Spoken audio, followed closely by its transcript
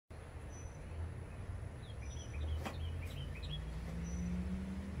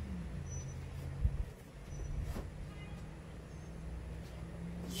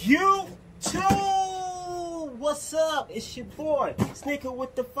YouTube! What's up? It's your boy, Sneaker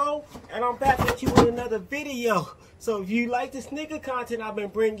with the Foe, and I'm back with you with another video. So if you like the sneaker content I've been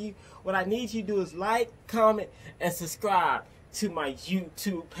bringing you, what I need you to do is like, comment, and subscribe to my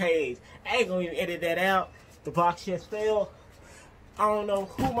YouTube page. I ain't gonna even edit that out. The box just fell. I don't know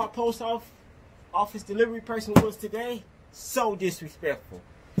who my post office delivery person was today. So disrespectful.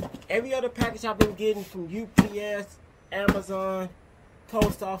 Every other package I've been getting from UPS, Amazon,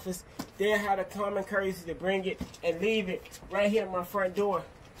 post office, they had a common courtesy to bring it and leave it right here at my front door.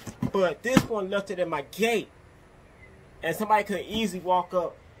 But this one left it at my gate, and somebody could easily walk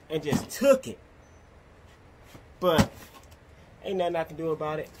up and just took it. But ain't nothing I can do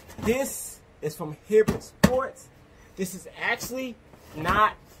about it. This is from Hibbert Sports. This is actually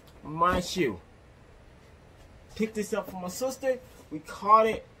not my shoe. Picked this up for my sister. We caught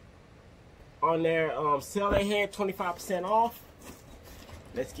it on their sale they had, 25% off.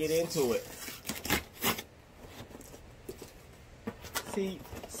 Let's get into it.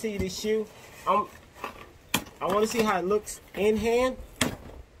 See this shoe? I want to see how it looks in hand.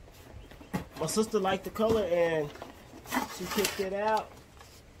 My sister liked the color and she picked it out.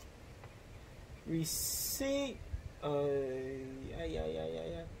 Receipt.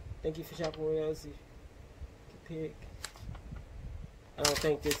 Yeah. Thank you for shopping with us. Pick. I don't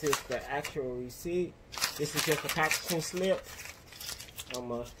think this is the actual receipt. This is just a packaging slip. I'm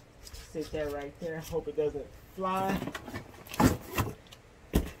gonna stick that right there. Hope it doesn't fly.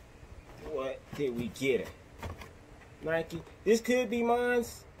 What did we get? Nike. This could be mine.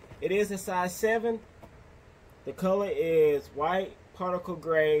 It is a size 7. The color is white, particle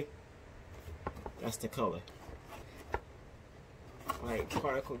gray. That's the color. White,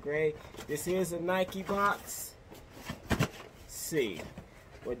 particle gray. This is a Nike box. See,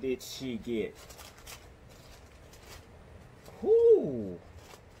 what did she get? Whoo,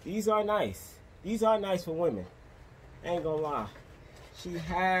 these are nice. These are nice for women. Ain't gonna lie. She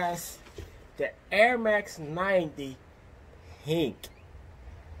has the Air Max 90 pink.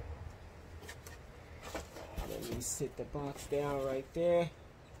 Let me sit the box down right there.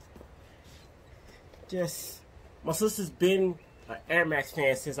 My sister's been an Air Max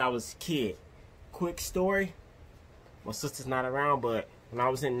fan since I was a kid. Quick story. My sister's not around, but when I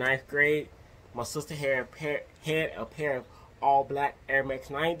was in 9th grade, my sister had a pair of all black Air Max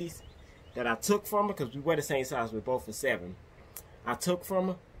 90s that I took from her because we were the same size. We're both a 7. I took from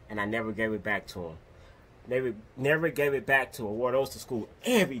her and I never gave it back to her. Never gave it back to her. Wore those to school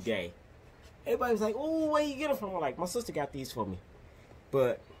every day. Everybody was like, "Oh, where you get them from?" I'm like, my sister got these for me.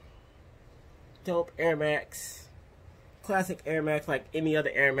 But dope Air Max, classic Air Max, like any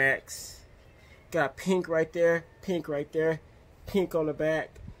other Air Max. Got pink right there, pink right there, pink on the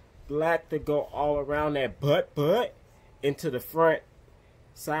back, black to go all around that butt into the front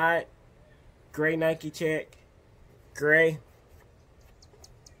side, gray Nike check, gray,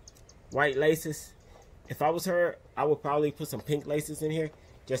 white laces. If I was her, I would probably put some pink laces in here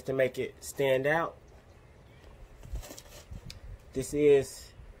just to make it stand out. This is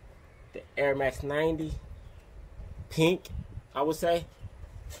the Air Max 90 pink, I would say.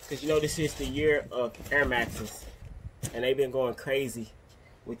 Because you know this is the year of Air Maxes. And they've been going crazy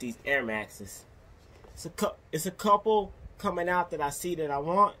with these Air Maxes. It's a couple coming out that I see that I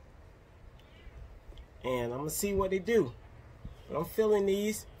want. And I'm going to see what they do. But I'm feeling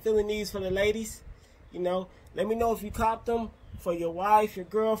these for the ladies. You know, let me know if you copped them for your wife, your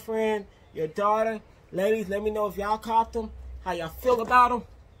girlfriend, your daughter. Ladies, let me know if y'all copped them. How y'all feel about them.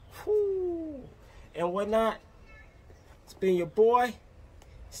 Whoo, and whatnot. It's been your boy,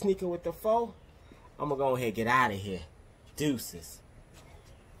 Sneaker with the Foe. I'm going to go ahead and get out of here. Deuces.